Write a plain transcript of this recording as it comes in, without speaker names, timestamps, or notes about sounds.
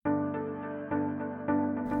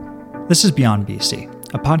This is Beyond BC,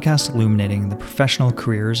 a podcast illuminating the professional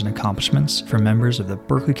careers and accomplishments for members of the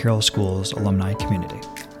Berkeley Carroll School's alumni community.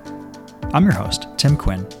 I'm your host, Tim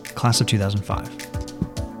Quinn, class of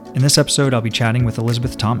 2005. In this episode, I'll be chatting with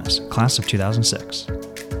Elisabeth Thomas, class of 2006.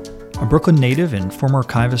 A Brooklyn native and former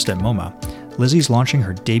archivist at MoMA, Lissie's launching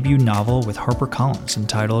her debut novel with Harper Collins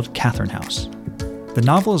entitled Catherine House. The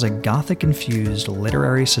novel is a gothic-infused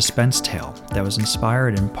literary suspense tale that was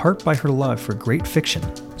inspired in part by her love for great fiction,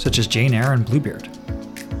 such as Jane Eyre and Bluebeard.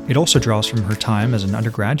 It also draws from her time as an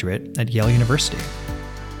undergraduate at Yale University.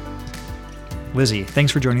 Lissie,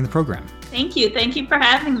 thanks for joining the program. Thank you. Thank you for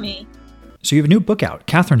having me. So you have a new book out,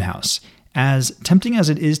 Catherine House. As tempting as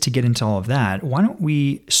it is to get into all of that, why don't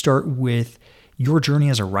we start with your journey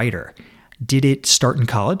as a writer? Did it start in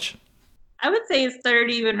college? I would say it started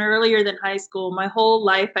even earlier than high school. My whole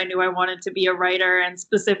life, I knew I wanted to be a writer and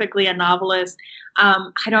specifically a novelist. I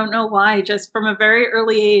don't know why, just from a very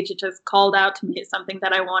early age, it just called out to me as something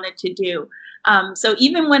that I wanted to do. So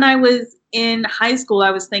even when I was in high school, I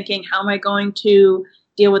was thinking, how am I going to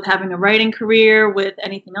deal with having a writing career, with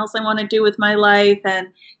anything else I want to do with my life, and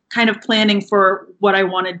kind of planning for what I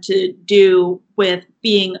wanted to do with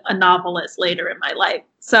being a novelist later in my life.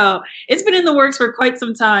 So it's been in the works for quite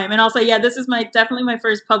some time. And also, this is definitely my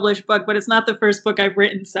first published book, but it's not the first book I've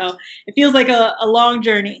written. So it feels like a long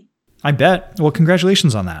journey. I bet. Well,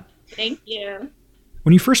 congratulations on that. Thank you.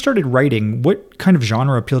 When you first started writing, what kind of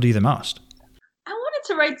genre appealed to you the most? I wanted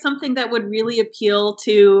to write something that would really appeal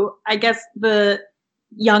to, I guess, the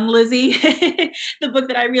young Lissie, the book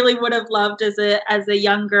that I really would have loved as a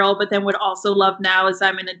young girl, but then would also love now as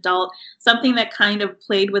I'm an adult. Something that kind of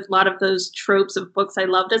played with a lot of those tropes of books I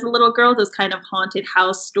loved as a little girl, those kind of haunted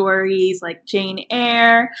house stories like Jane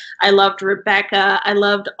Eyre. I loved Rebecca. I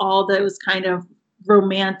loved all those kind of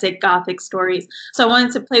romantic gothic stories. So I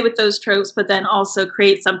wanted to play with those tropes, but then also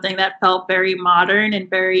create something that felt very modern and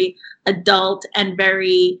very adult and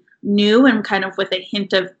very new and kind of with a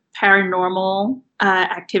hint of paranormal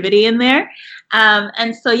activity in there.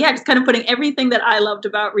 And so, just kind of putting everything that I loved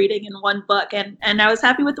about reading in one book. And I was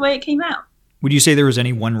happy with the way it came out. Would you say there was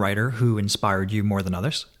any one writer who inspired you more than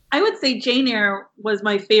others? I would say Jane Eyre was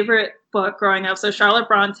my favorite book growing up. So Charlotte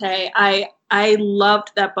Bronte, I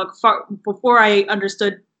loved that book far before I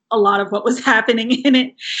understood a lot of what was happening in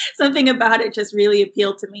it. Something about it just really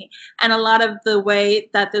appealed to me. And a lot of the way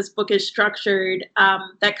that this book is structured,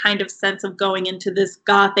 that kind of sense of going into this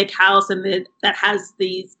gothic house and that has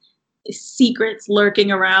these secrets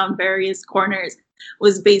lurking around various corners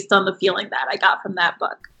was based on the feeling that I got from that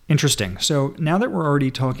book. Interesting. So now that we're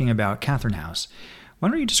already talking about Catherine House, why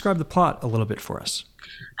don't you describe the plot a little bit for us?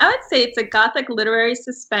 I would say it's a gothic literary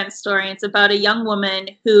suspense story. It's about a young woman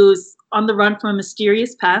who's on the run from a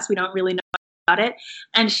mysterious past. We don't really know about it.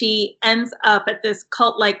 And she ends up at this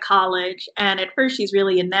cult-like college. And at first she's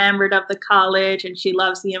really enamored of the college and she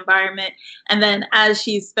loves the environment. And then as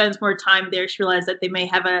she spends more time there, she realizes that they may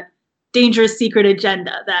have a dangerous secret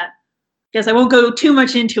agenda that, I guess I won't go too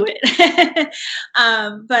much into it.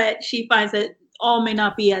 But she finds that all may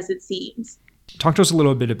not be as it seems. Talk to us a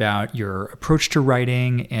little bit about your approach to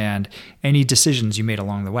writing and any decisions you made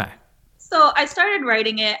along the way. So I started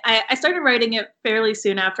writing it. I started writing it fairly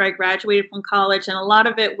soon after I graduated from college. And a lot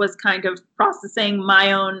of it was kind of processing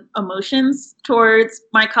my own emotions towards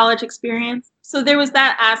my college experience. So there was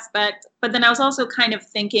that aspect. But then I was also kind of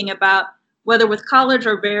thinking about whether with college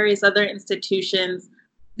or various other institutions,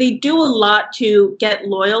 they do a lot to get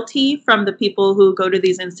loyalty from the people who go to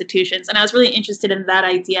these institutions. And I was really interested in that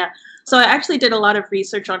idea. So I actually did a lot of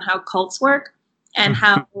research on how cults work and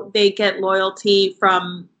how they get loyalty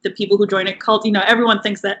from the people who join a cult. Everyone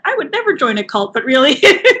thinks that I would never join a cult, but really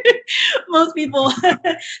most people,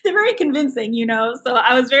 they're very convincing, So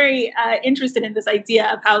I was very interested in this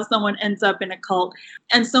idea of how someone ends up in a cult.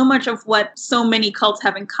 And so much of what so many cults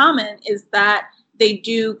have in common is that they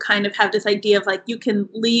do kind of have this idea of like, you can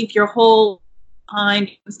leave your whole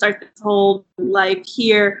behind and start this whole life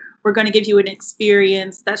here. We're going to give you an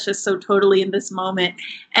experience that's just so totally in this moment.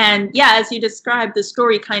 And as you described, the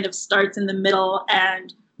story kind of starts in the middle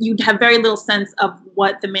and you'd have very little sense of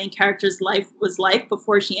what the main character's life was like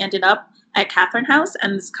before she ended up at Catherine House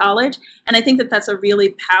and this college. And I think that that's a really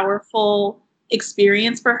powerful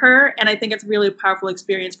experience for her. And I think it's a really powerful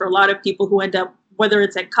experience for a lot of people who end up, whether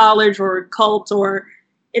it's at college or a cult or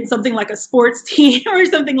in something like a sports team or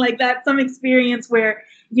something like that, some experience where,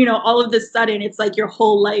 all of a sudden it's like your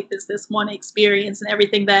whole life is this one experience and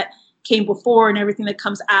everything that came before and everything that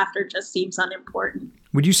comes after just seems unimportant.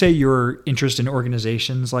 Would you say your interest in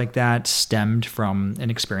organizations like that stemmed from an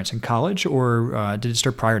experience in college or did it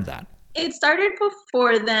start prior to that? It started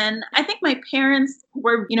before then. I think my parents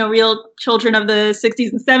were, real children of the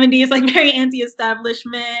 60s and 70s, like very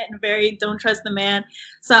anti-establishment and very don't trust the man.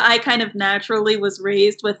 So I kind of naturally was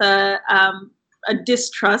raised with a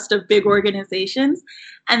distrust of big organizations.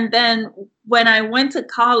 And then when I went to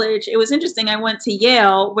college, it was interesting. I went to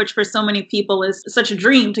Yale, which for so many people is such a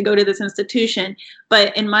dream to go to this institution.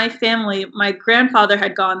 But in my family, my grandfather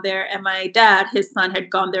had gone there and my dad, his son,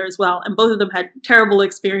 had gone there as well. And both of them had terrible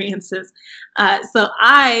experiences. So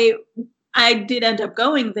I did end up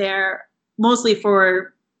going there mostly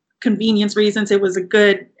for convenience reasons.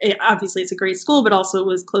 Obviously it's a great school, but also it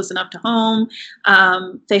was close enough to home.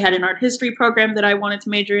 They had an art history program that I wanted to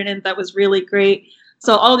major in, and that was really great.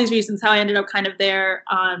 So all these reasons how I ended up kind of there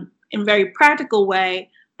in a very practical way.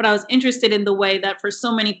 But I was interested in the way that for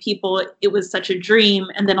so many people, it was such a dream.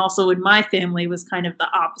 And then also in my family was kind of the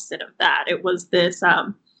opposite of that. It was this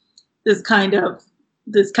kind of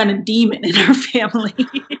demon in our family.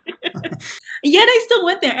 Yet I still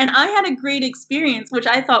went there, and I had a great experience, which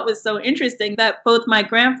I thought was so interesting, that both my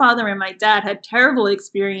grandfather and my dad had terrible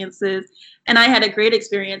experiences, and I had a great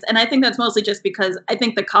experience. And I think that's mostly just because I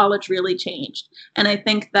think the college really changed. And I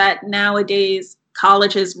think that nowadays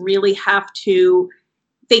colleges really have to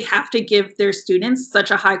give their students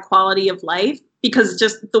such a high quality of life, because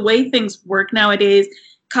just the way things work nowadays,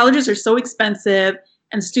 colleges are so expensive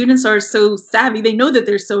and students are so savvy. They know that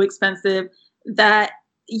they're so expensive that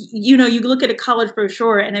you look at a college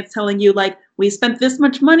brochure and it's telling you, like, we spent this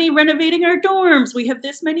much money renovating our dorms. We have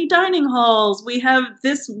this many dining halls. We have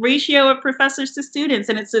this ratio of professors to students.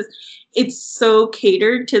 And it's so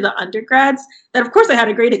catered to the undergrads that, of course, I had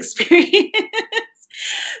a great experience.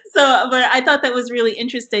 But I thought that was really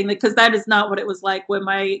interesting, because that is not what it was like when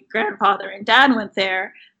my grandfather and dad went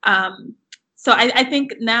there. So I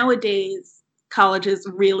think nowadays colleges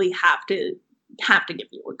really have to give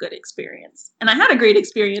you a good experience. And I had a great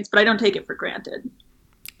experience, but I don't take it for granted.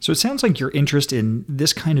 So it sounds like your interest in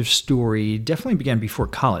this kind of story definitely began before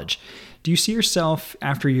college. Do you see yourself,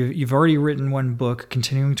 after you've already written one book,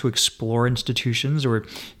 continuing to explore institutions, or do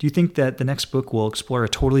you think that the next book will explore a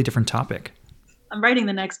totally different topic? I'm writing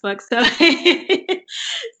the next book, so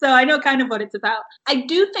so I know kind of what it's about. I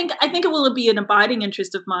think it will be an abiding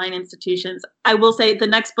interest of mine, institutions. I will say the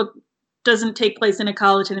next book doesn't take place in a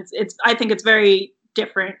college, and I think it's very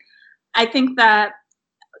different. I think that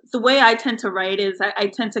the way I tend to write is I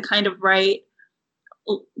tend to kind of write,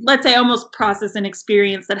 let's say, almost process an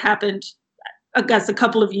experience that happened, I guess, a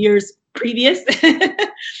couple of years previous.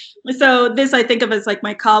 So this I think of as like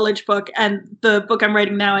my college book, and the book I'm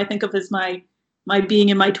writing now I think of as my being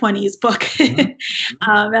in my 20s book,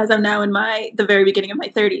 as I'm now in the very beginning of my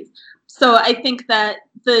 30s. So I think that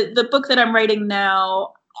the book that I'm writing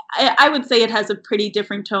now, I would say it has a pretty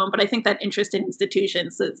different tone, but I think that interest in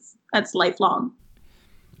institutions that's lifelong.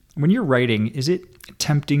 When you're writing, is it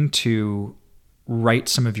tempting to write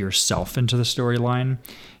some of yourself into the storyline?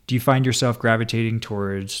 Do you find yourself gravitating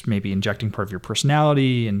towards maybe injecting part of your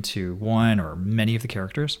personality into one or many of the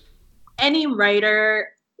characters? Any writer,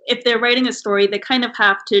 if they're writing a story, they kind of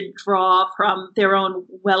have to draw from their own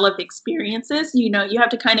well of experiences. You have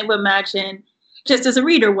to kind of imagine, just as a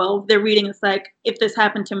reader, well, they're reading, it's like, if this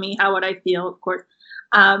happened to me, how would I feel? Of course.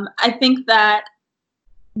 I think that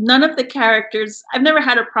none of the characters, I've never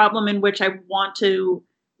had a problem in which I want to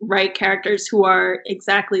write characters who are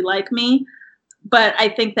exactly like me. But I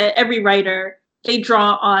think that every writer, they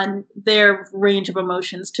draw on their range of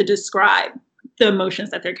emotions to describe the emotions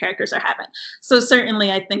that their characters are having. So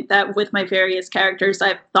certainly I think that with my various characters,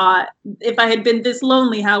 I've thought, if I had been this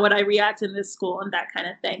lonely, how would I react in this school, and that kind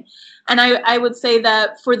of thing. And I would say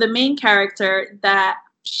that for the main character, that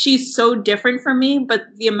she's so different from me, but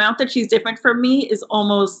the amount that she's different from me is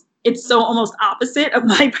almost opposite of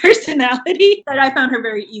my personality, that I found her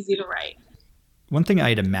very easy to write. One thing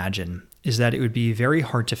I'd imagine is that it would be very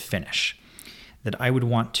hard to finish, that I would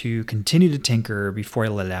want to continue to tinker before I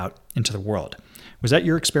let it out into the world. Was that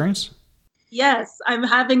your experience? Yes, I'm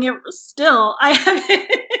having it still. I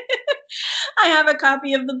have a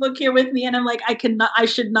copy of the book here with me, and I'm like, I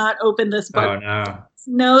should not open this book. Oh, no.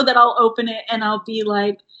 Know that I'll open it and I'll be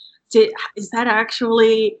like, is that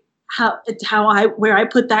actually where I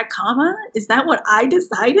put that comma? Is that what I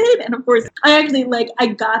decided? And of course, I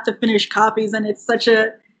got the finished copies, and it's such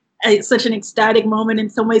an ecstatic moment in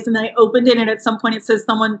some ways. And then I opened it, and at some point it says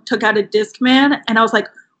someone took out a Discman, and I was like,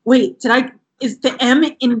 wait, is the M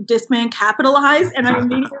in Discman capitalized? And I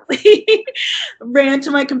immediately ran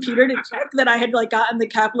to my computer to check that I had gotten the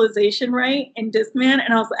capitalization right in Discman.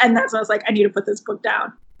 And that's when I was like, I need to put this book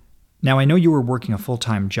down. Now, I know you were working a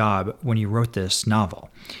full-time job when you wrote this novel.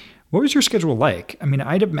 What was your schedule like? I mean,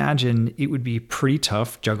 I'd imagine it would be pretty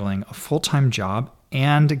tough juggling a full-time job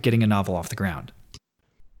and getting a novel off the ground.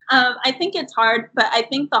 I think it's hard, but I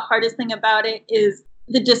think the hardest thing about it is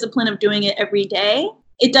the discipline of doing it every day.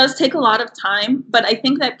 It does take a lot of time, but I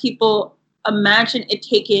think that people imagine it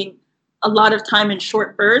taking a lot of time in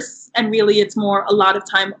short bursts, and really it's more a lot of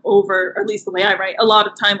time over, or at least the way I write, a lot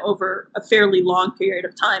of time over a fairly long period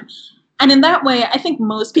of time. And in that way, I think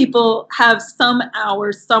most people have some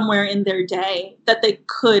hours somewhere in their day that they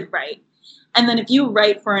could write. And then if you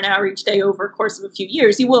write for an hour each day over a course of a few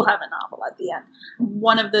years, you will have a novel at the end.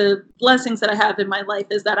 One of the blessings that I have in my life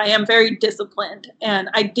is that I am very disciplined. And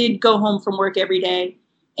I did go home from work every day.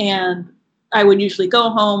 And I would usually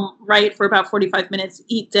go home, write for about 45 minutes,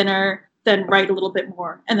 eat dinner, then write a little bit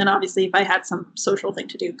more. And then obviously if I had some social thing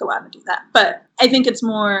to do, go out and do that. But I think it's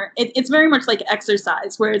more, it's very much like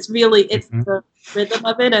exercise, where it's the rhythm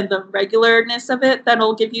of it and the regularness of it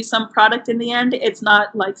that'll give you some product in the end. It's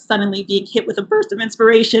not like suddenly being hit with a burst of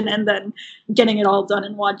inspiration and then getting it all done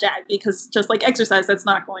in one jag, because just like exercise, that's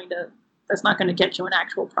not going to get you an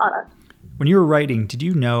actual product. When you were writing, did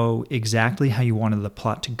you know exactly how you wanted the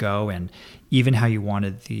plot to go and even how you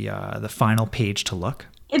wanted the final page to look?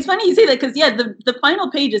 It's funny you say that because, the final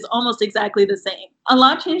page is almost exactly the same. A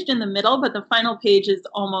lot changed in the middle, but the final page is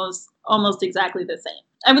almost exactly the same.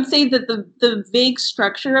 I would say that the vague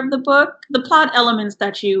structure of the book, the plot elements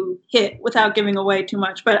that you hit without giving away too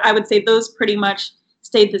much, but I would say those pretty much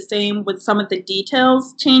stayed the same with some of the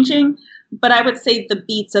details changing. But I would say the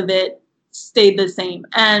beats of it stayed the same.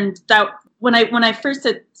 And that when I first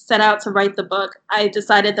set out to write the book, I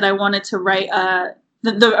decided that I wanted to write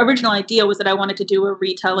the original idea was that I wanted to do a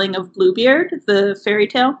retelling of Bluebeard, the fairy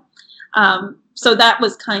tale. So that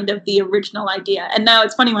was kind of the original idea. And now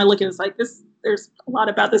it's funny when I look at it, it's like there's a lot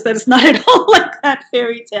about this that is not at all like that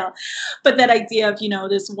fairy tale. But that idea of,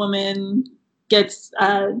 this woman gets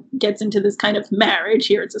into this kind of marriage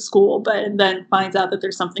here at a school, and then finds out that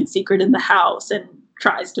there's something secret in the house and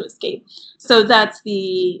tries to escape. So that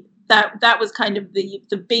was kind of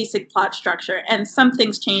the basic plot structure. And some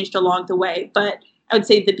things changed along the way, but I would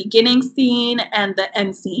say the beginning scene and the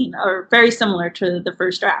end scene are very similar to the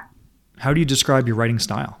first draft. How do you describe your writing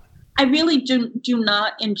style? I really do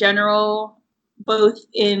not, in general, both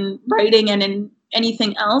in writing and in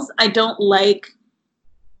anything else. I don't like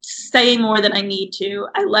saying more than I need to.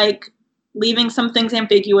 I like leaving some things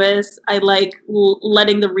ambiguous. I like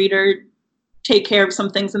letting the reader take care of some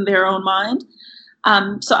things in their own mind.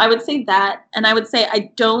 So I would say that, and I would say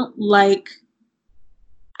I don't like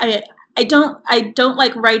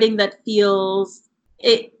writing that feels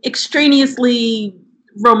extraneously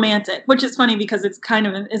romantic, which is funny because it's kind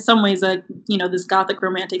of in some ways this gothic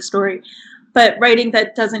romantic story, but writing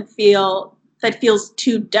that feels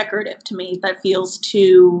too decorative to me, that feels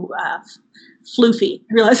too floofy.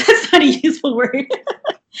 I realize that's not a useful word,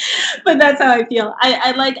 but that's how I feel.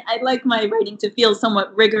 I like my writing to feel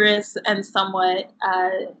somewhat rigorous and somewhat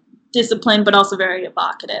disciplined, but also very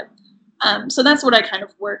evocative. So that's what I kind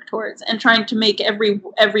of work towards, and trying to make every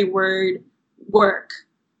word work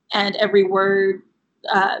and every word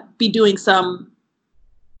be doing something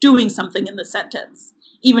in the sentence,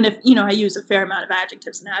 even if, I use a fair amount of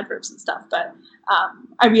adjectives and adverbs and stuff, but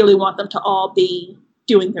I really want them to all be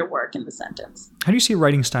doing their work in the sentence. How do you see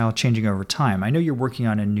writing style changing over time? I know you're working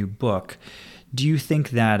on a new book. Do you think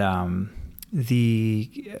that some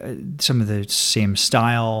of the same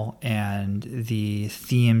style and the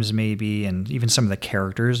themes maybe, and even some of the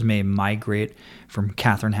characters may migrate from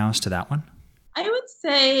Catherine House to that one? I would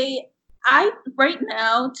say right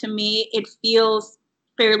now, to me, it feels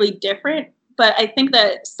fairly different, but I think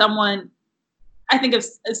that if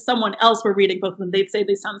someone else were reading both of them, they'd say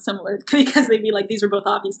they sound similar because they'd be like, these were both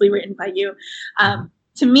obviously written by you.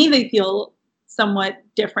 To me, they feel somewhat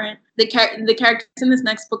different. The characters in this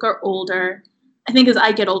next book are older. I think as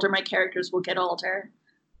I get older, my characters will get older.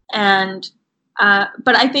 And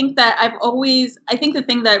but I think that I think the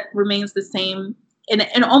thing that remains the same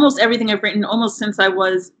in almost everything I've written, almost since I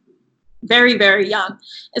was very, very young,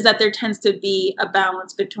 is that there tends to be a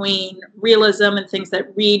balance between realism and things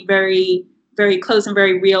that read very, very close and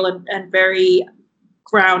very real and very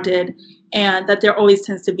grounded, and that there always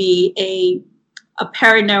tends to be a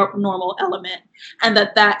paranormal element, and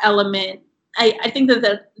that element, I think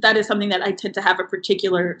that is something that I tend to have a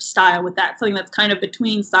particular style with, that something that's kind of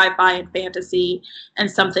between sci-fi and fantasy, and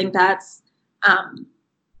something that's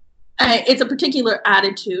it's a particular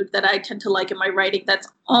attitude that I tend to like in my writing, that's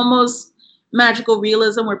almost magical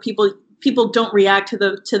realism, where people don't react to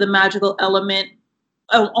the magical element,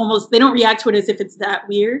 almost they don't react to it as if it's that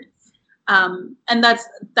weird, and that's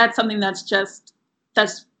something that's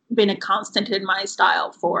been a constant in my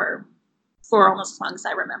style for almost as long as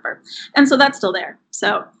I remember. And so that's still there.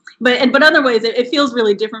 So, but other ways, it feels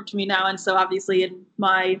really different to me now. And so obviously in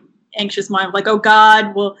my anxious mind, I'm like, oh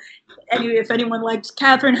God, if anyone liked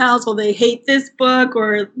Catherine House, will they hate this book?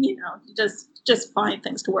 Or, just find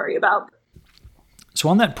things to worry about. So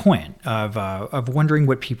on that point of wondering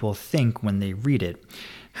what people think when they read it,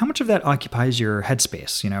 how much of that occupies your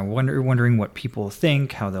headspace? Wondering what people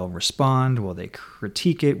think, how they'll respond, will they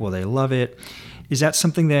critique it, will they love it? Is that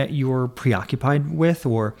something that you're preoccupied with,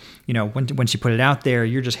 or once you put it out there,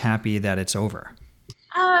 you're just happy that it's over?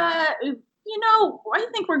 I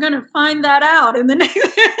think we're going to find that out in the next.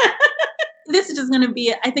 This is just going to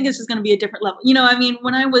be. I think it's just going to be a different level.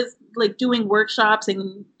 When I was like doing workshops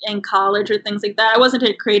in college or things like that, I wasn't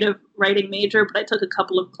a creative writing major, but I took a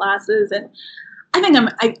couple of classes, and I think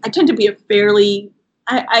I tend to be a fairly.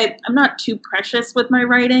 I'm not too precious with my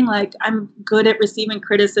writing. Like, I'm good at receiving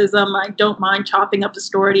criticism. I don't mind chopping up the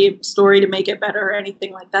story to make it better or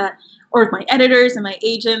anything like that. Or if my editors and my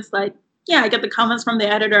agents, like, yeah, I get the comments from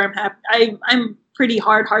the editor. I'm happy. I'm pretty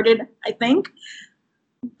hard-hearted, I think.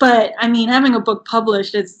 But having a book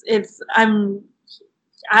published, I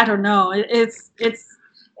don't know. It's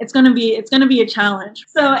going to be a challenge.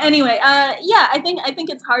 So anyway, I think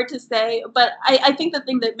it's hard to say, but I think the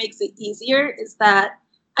thing that makes it easier is that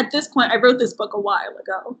at this point, I wrote this book a while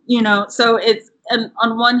ago, so and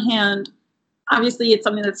on one hand, obviously it's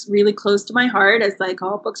something that's really close to my heart, as like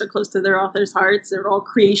all books are close to their authors' hearts, or all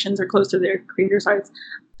creations are close to their creators' hearts.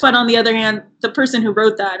 But on the other hand, the person who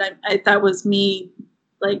wrote that, that was me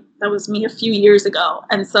a few years ago.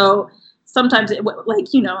 And so sometimes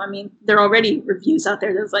there are already reviews out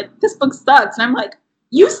there that's like, this book sucks. And I'm like,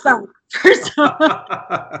 you suck, first of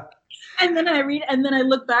all. And then I read, and then I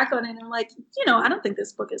look back on it and I'm like, I don't think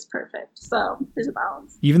this book is perfect. So there's a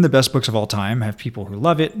balance. Even the best books of all time have people who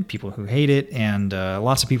love it, people who hate it, and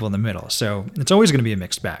lots of people in the middle. So it's always going to be a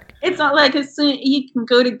mixed bag. It's not like you can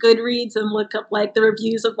go to Goodreads and look up like the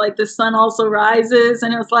reviews of like The Sun Also Rises,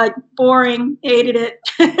 and it was like boring, hated it.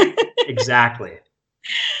 Exactly.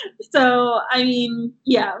 So,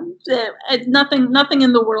 nothing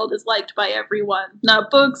in the world is liked by everyone. No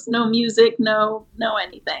books, no music, no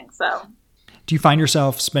anything. So, do you find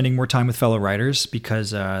yourself spending more time with fellow writers because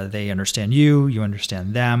they understand you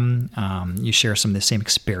understand them, you share some of the same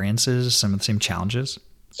experiences, some of the same challenges?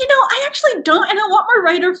 I actually don't, and I want more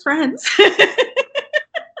writer friends.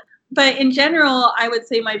 But in general, I would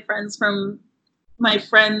say my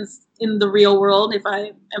friends in the real world, if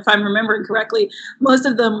I'm remembering correctly, most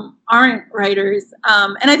of them aren't writers.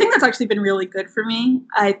 And I think that's actually been really good for me.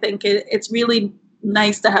 I think it's really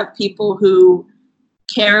nice to have people who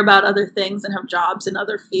care about other things and have jobs in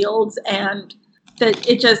other fields. And that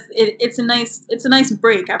it's a nice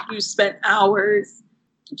break after you spent hours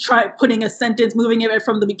try putting a sentence, moving it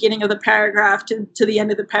from the beginning of the paragraph to the end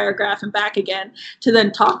of the paragraph and back again, to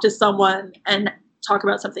then talk to someone and talk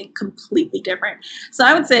about something completely different. So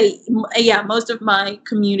I would say, most of my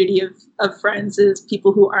community of friends is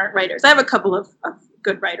people who aren't writers. I have a couple of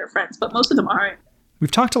good writer friends, but most of them aren't.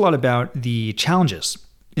 We've talked a lot about the challenges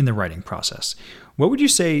in the writing process. What would you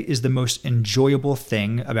say is the most enjoyable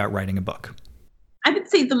thing about writing a book? I would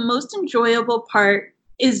say the most enjoyable part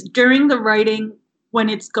is during the writing when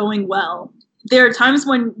it's going well. There are times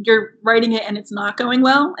when you're writing it and it's not going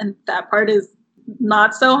well, and that part is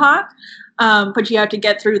not so hot. But you have to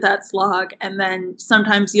get through that slog, and then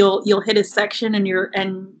sometimes you'll hit a section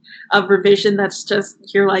and of revision that's just,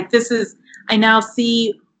 you're like, I now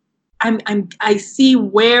see, I see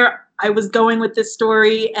where I was going with this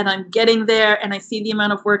story, and I'm getting there, and I see the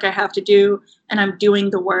amount of work I have to do, and I'm doing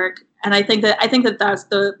the work. And I think that that's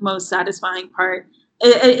the most satisfying part.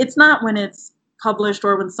 It's not when it's published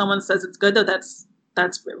or when someone says it's good, though. That's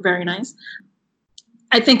very nice.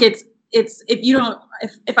 I think it's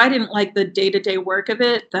if I didn't like the day-to-day work of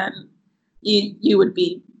it, then you would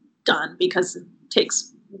be done, because it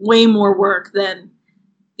takes way more work than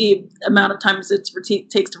the amount of times it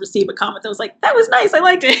takes to receive a comment that was like, that was nice, I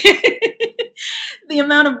liked it. The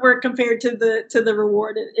amount of work compared to the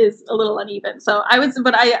reward is a little uneven. So I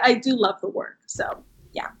do love the work. So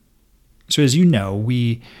yeah. So as you know,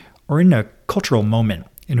 we are in a cultural moment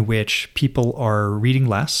in which people are reading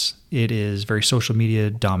less. It is very social media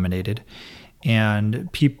dominated. And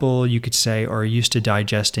people, you could say, are used to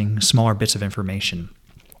digesting smaller bits of information.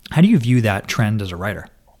 How do you view that trend as a writer?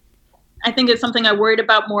 I think it's something I worried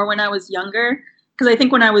about more when I was younger. Because I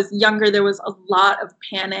think when I was younger, there was a lot of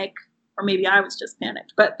panic, or maybe I was just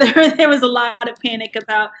panicked, but there was a lot of panic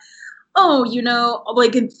about, oh,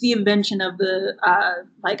 like it's the invention of the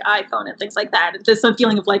like iPhone and things like that. There's some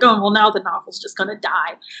feeling of like, oh, well, now the novel's just going to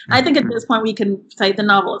die. I think at this point we can say the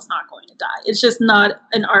novel is not going to die. It's just not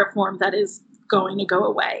an art form that is going to go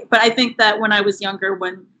away. But I think that when I was younger,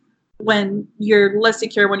 when you're less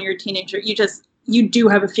secure, when you're a teenager, you do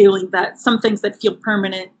have a feeling that some things that feel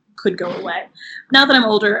permanent could go away. Now that I'm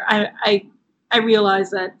older, I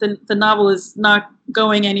realize that the novel is not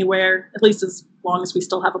going anywhere, at least as long as we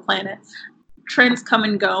still have a planet. Trends come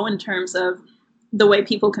and go in terms of the way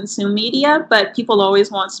people consume media, but people always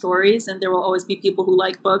want stories, and there will always be people who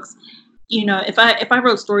like books. If I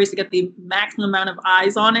wrote stories to get the maximum amount of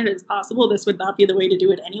eyes on it as possible, this would not be the way to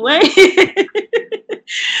do it anyway.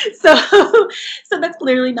 So that's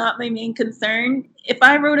clearly not my main concern. If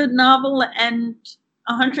I wrote a novel and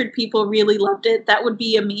 100 people really loved it, that would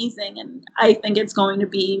be amazing. And I think it's going to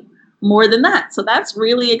be more than that. So that's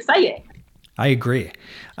really exciting. I agree.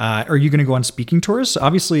 Are you going to go on speaking tours?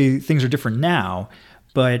 Obviously, things are different now,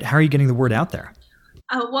 but how are you getting the word out there?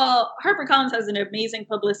 Well, Harper Collins has an amazing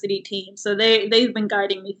publicity team, so they've been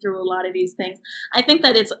guiding me through a lot of these things. I think,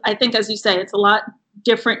 as you say, it's a lot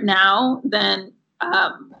different now than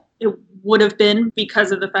it would have been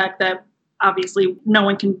because of the fact that obviously no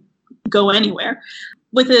one can go anywhere.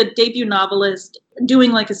 With a debut novelist,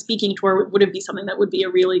 doing like a speaking tour wouldn't be something that would be a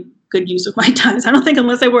really good use of my time. I don't think,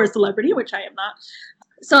 unless I were a celebrity, which I am not.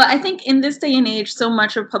 So I think in this day and age, so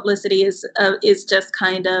much of publicity is just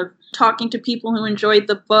kind of talking to people who enjoyed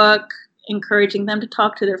the book, encouraging them to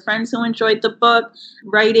talk to their friends who enjoyed the book,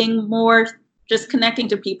 writing more, just connecting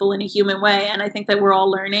to people in a human way. And I think that we're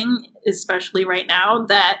all learning, especially right now,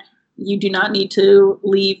 that you do not need to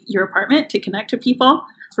leave your apartment to connect to people,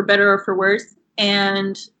 for better or for worse,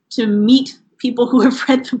 and to meet people who have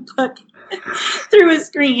read the book through a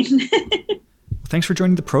screen. Thanks for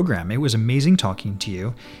joining the program. It was amazing talking to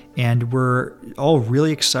you, and we're all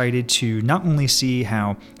really excited to not only see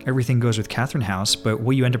how everything goes with Catherine House, but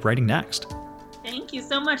what you end up writing next. Thank you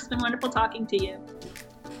so much. It's been wonderful talking to you.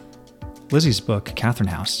 Lissie's book, Catherine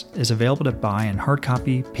House, is available to buy in hard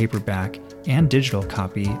copy, paperback, and digital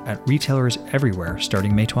copy at retailers everywhere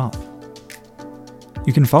starting May 12th.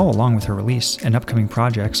 You can follow along with her release and upcoming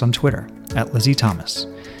projects on Twitter at Lissie Thomas.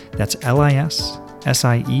 That's LISSIETHOMAS.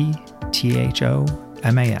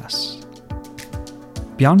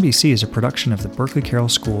 Beyond BC is a production of the Berkeley Carroll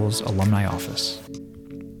School's Alumni Office.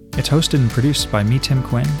 It's hosted and produced by me, Tim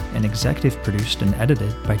Quinn, and executive produced and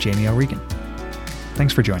edited by Jamie O'Regan.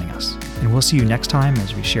 Thanks for joining us, and we'll see you next time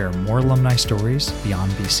as we share more alumni stories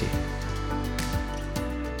beyond BC.